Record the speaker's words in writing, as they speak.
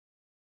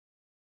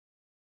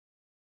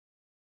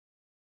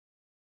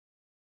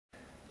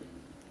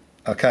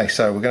Okay,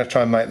 so we're going to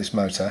try and make this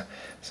motor.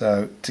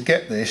 So to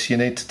get this, you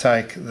need to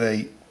take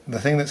the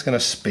thing that's going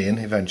to spin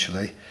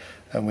eventually,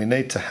 and we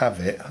need to have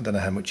it, I don't know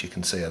how much you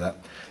can see of that,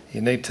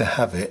 you need to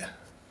have it,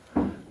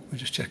 we're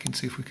just checking to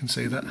see if we can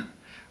see that.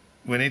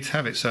 We need to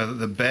have it so that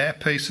the bare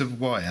piece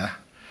of wire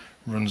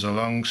runs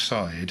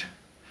alongside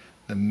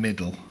the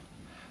middle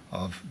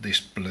of this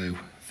blue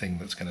thing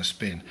that's going to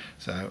spin.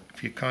 So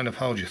if you kind of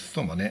hold your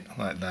thumb on it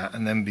like that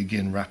and then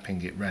begin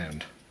wrapping it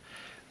round.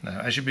 Now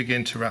as you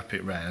begin to wrap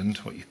it round,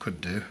 what you could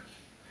do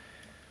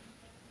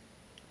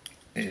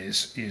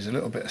is use a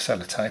little bit of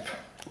sellotape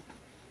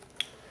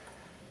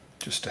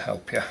just to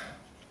help you.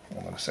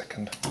 Hold on a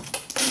second.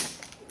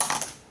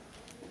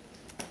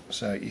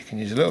 So you can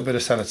use a little bit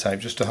of sellotape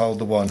just to hold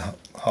the one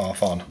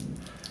half on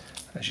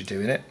as you're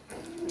doing it.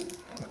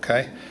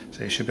 Okay,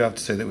 so you should be able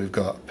to see that we've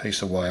got a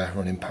piece of wire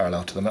running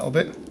parallel to the metal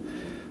bit.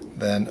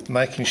 Then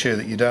making sure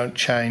that you don't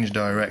change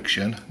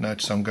direction.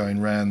 Notice I'm going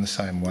round the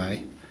same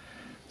way.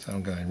 So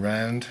I'm going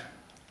round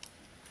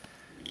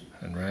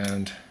and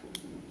round,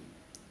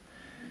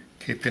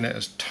 keeping it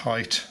as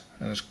tight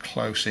and as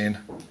close in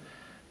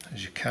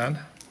as you can.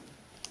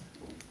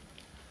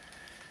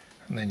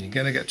 And then you're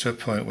going to get to a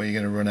point where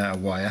you're going to run out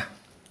of wire.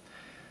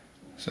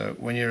 So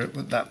when you're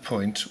at that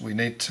point, we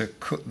need to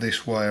cut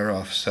this wire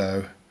off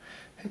so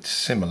it's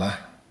similar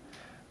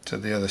to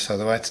the other. So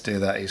the way to do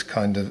that is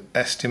kind of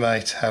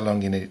estimate how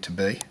long you need it to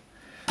be,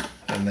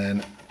 and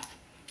then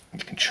you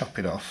can chop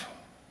it off.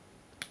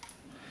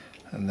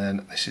 And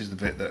then this is the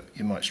bit that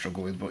you might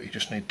struggle with, but you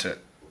just need to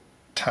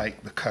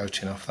take the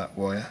coating off that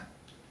wire.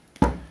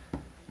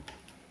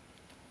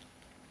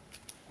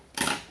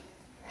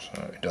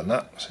 So we've done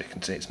that, so you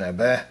can see it's now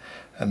bare.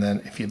 And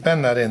then if you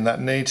bend that in, that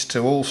needs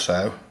to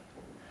also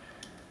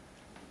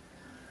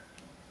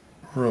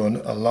run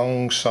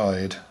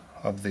alongside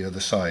of the other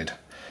side.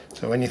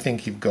 So when you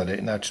think you've got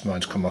it, notice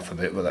mine's come off a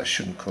bit, but that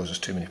shouldn't cause us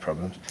too many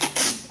problems.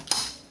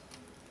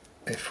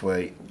 If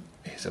we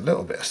use a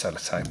little bit of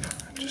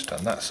sellotape just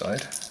on that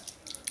side,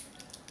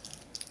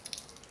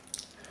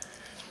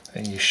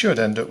 and you should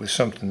end up with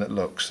something that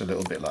looks a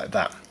little bit like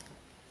that.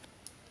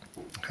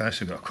 Okay,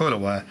 so we've got a coil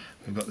of wire,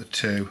 we've got the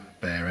two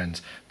bare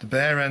ends. The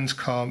bare ends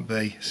can't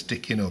be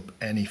sticking up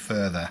any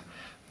further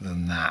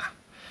than that.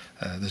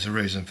 There's a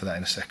reason for that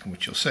in a second,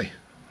 which you'll see.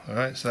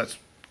 Alright, so that's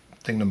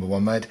thing number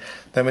one made.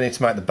 Then we need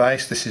to make the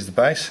base. This is the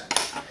base,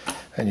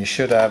 and we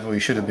should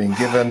have been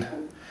given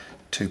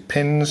 2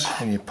 pins,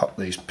 and you pop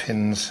these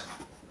pins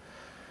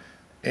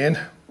in.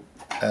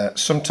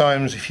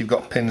 Sometimes if you've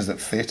got pins that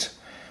fit,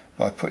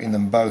 by putting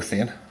them both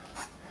in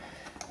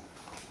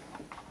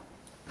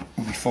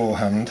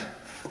beforehand,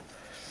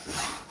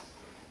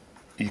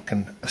 you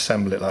can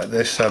assemble it like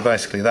this. So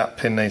basically that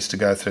pin needs to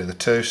go through the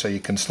 2, so you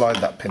can slide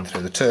that pin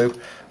through the 2,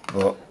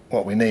 but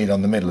what we need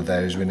on the middle of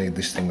there is we need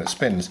this thing that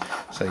spins.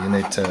 So you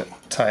need to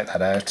take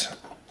that out,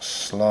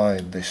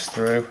 slide this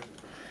through,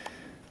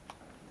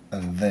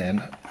 and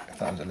then, if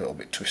that was a little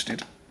bit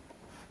twisted,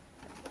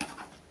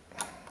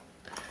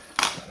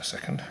 wait a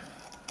second.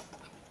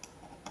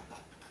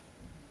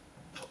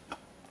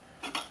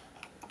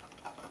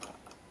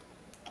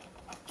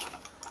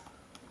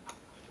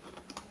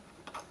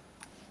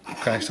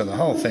 Okay, so the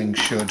whole thing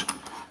should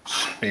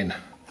spin.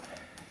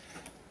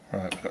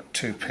 Right, we've got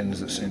 2 pins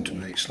that seem to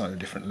be slightly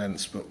different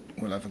lengths, but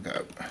we'll have a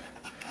go.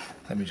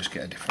 Let me just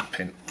get a different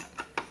pin.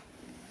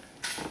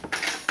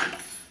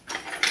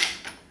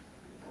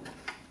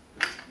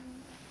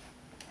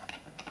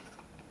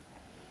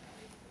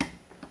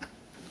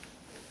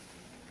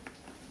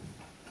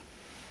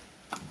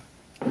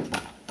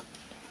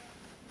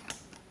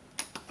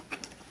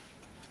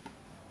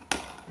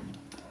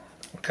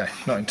 Okay,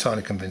 not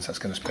entirely convinced that's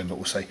going to spin, but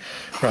we'll see.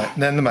 Right,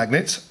 then the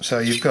magnets. So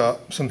you've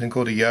got something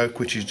called a yoke,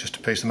 which is just a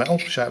piece of metal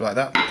shaped like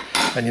that,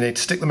 and you need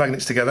to stick the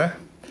magnets together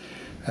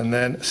and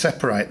then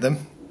separate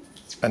them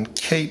and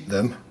keep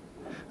them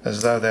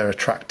as though they're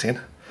attracting,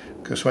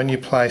 because when you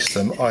place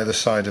them either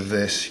side of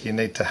this, you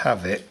need to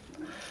have it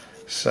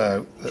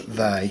so that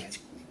they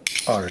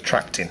are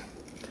attracting.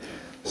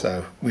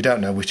 So we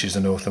don't know which is the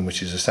north and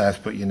which is the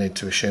south, but you need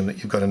to assume that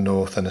you've got a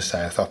north and a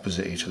south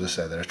opposite each other,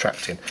 so they're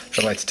attracting.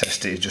 The way to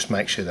test it is just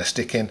make sure they're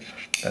sticking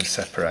and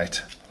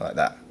separate like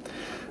that.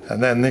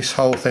 And then this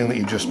whole thing that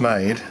you've just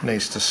made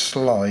needs to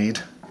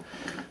slide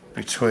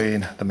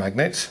between the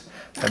magnets,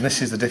 and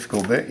this is the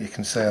difficult bit. You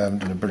can see I haven't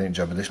done a brilliant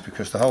job of this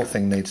because the whole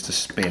thing needs to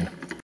spin.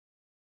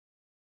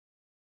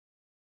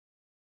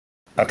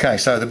 Okay,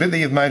 so the bit that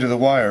you've made with the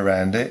wire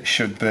around it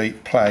should be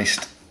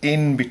placed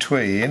in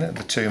between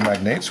the 2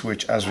 magnets,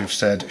 which, as we've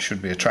said,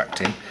 should be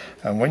attracting,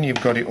 and when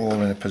you've got it all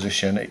in a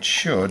position, it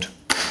should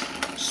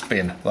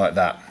spin like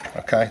that.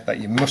 Okay, that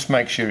you must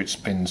make sure it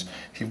spins.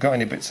 If you've got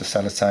any bits of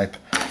sellotape,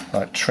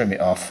 like trim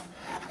it off,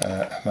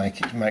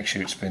 make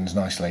sure it spins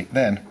nicely.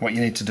 Then what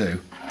you need to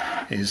do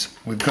is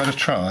we've got to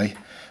try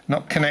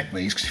not connect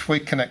these, because if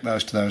we connect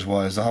those to those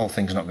wires, the whole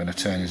thing's not going to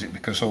turn, is it?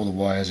 Because all the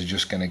wires are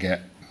just going to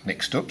get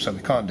mixed up, so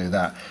we can't do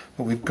that.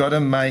 But we've got to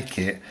make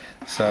it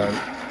so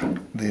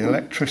the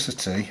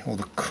electricity or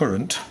the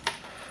current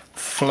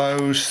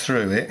flows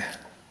through it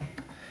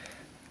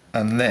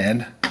and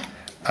then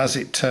as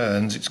it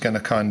turns it's going to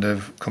kind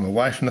of come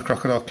away from the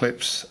crocodile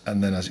clips,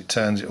 and then as it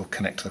turns it will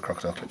connect to the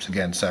crocodile clips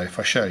again. So if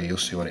I show you, you'll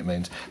see what it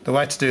means. The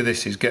way to do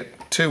this is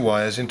get 2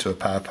 wires into a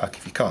power pack.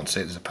 If you can't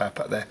see it, there's a power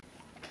pack there,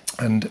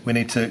 and we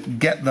need to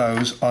get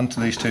those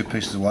onto these 2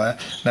 pieces of wire.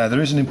 Now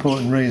there is an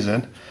important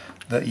reason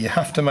that you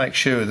have to make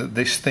sure that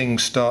this thing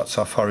starts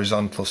off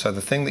horizontal, so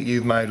the thing that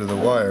you've made with the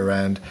wire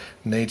around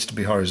needs to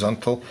be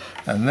horizontal,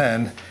 and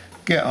then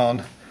get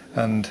on,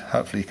 and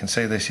hopefully you can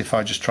see this. If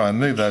I just try and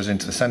move those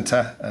into the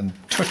centre and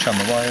touch on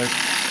the wires,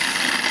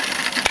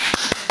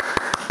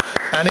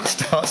 and it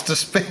starts to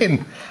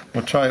spin.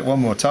 We'll try it one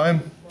more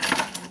time.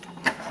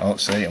 Oh,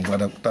 see, I'm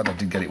glad I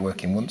did get it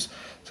working once.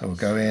 So we'll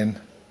go in.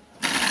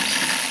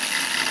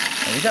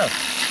 There you go.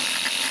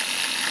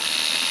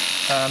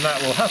 And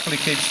that will happily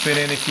keep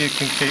spinning if you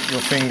can keep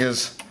your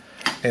fingers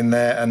in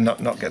there and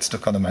not get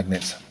stuck on the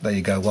magnets. There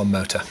you go, one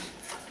motor.